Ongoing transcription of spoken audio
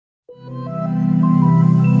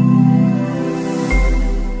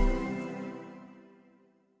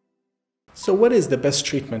So what is the best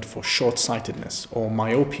treatment for short-sightedness, or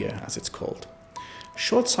myopia as it's called?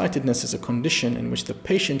 Short-sightedness is a condition in which the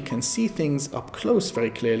patient can see things up close very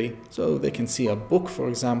clearly, so they can see a book, for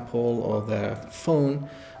example, or their phone,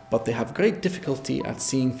 but they have great difficulty at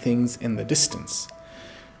seeing things in the distance.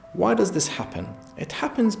 Why does this happen? It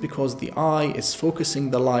happens because the eye is focusing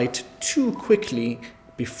the light too quickly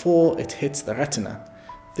before it hits the retina.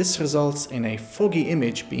 This results in a foggy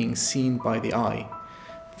image being seen by the eye.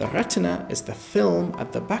 The retina is the film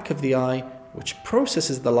at the back of the eye which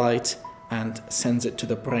processes the light and sends it to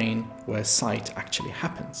the brain where sight actually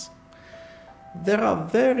happens. There are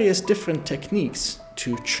various different techniques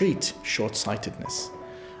to treat short-sightedness,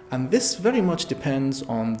 and this very much depends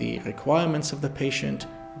on the requirements of the patient,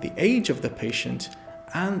 the age of the patient,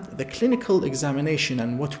 and the clinical examination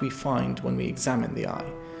and what we find when we examine the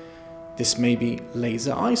eye. This may be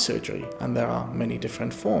laser eye surgery, and there are many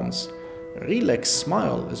different forms. Relax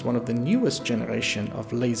Smile is one of the newest generation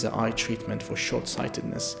of laser eye treatment for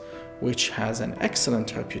short-sightedness, which has an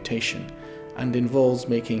excellent reputation and involves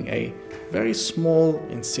making a very small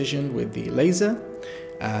incision with the laser.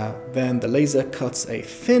 Then the laser cuts a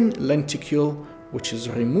thin lenticule which is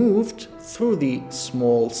removed through the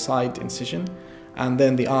small side incision, and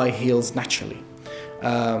then the eye heals naturally.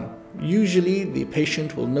 Usually the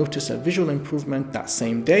patient will notice a visual improvement that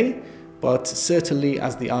same day, but certainly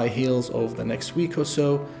as the eye heals over the next week or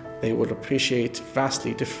so, they will appreciate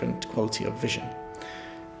vastly different quality of vision.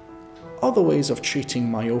 Other ways of treating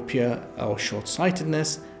myopia or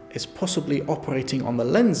short-sightedness is possibly operating on the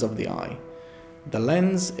lens of the eye. The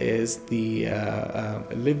lens is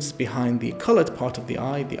lives behind the colored part of the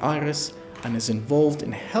eye, the iris, and is involved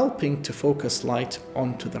in helping to focus light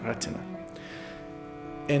onto the retina.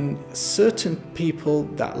 In certain people,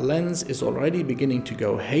 that lens is already beginning to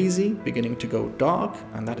go hazy, beginning to go dark,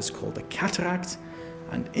 and that is called a cataract.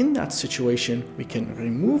 And in that situation, we can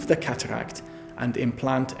remove the cataract and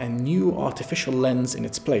implant a new artificial lens in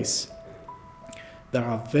its place. There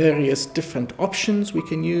are various different options we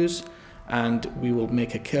can use, and we will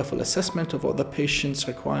make a careful assessment of what the patient's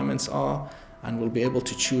requirements are, and we'll be able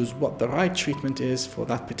to choose what the right treatment is for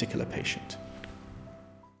that particular patient.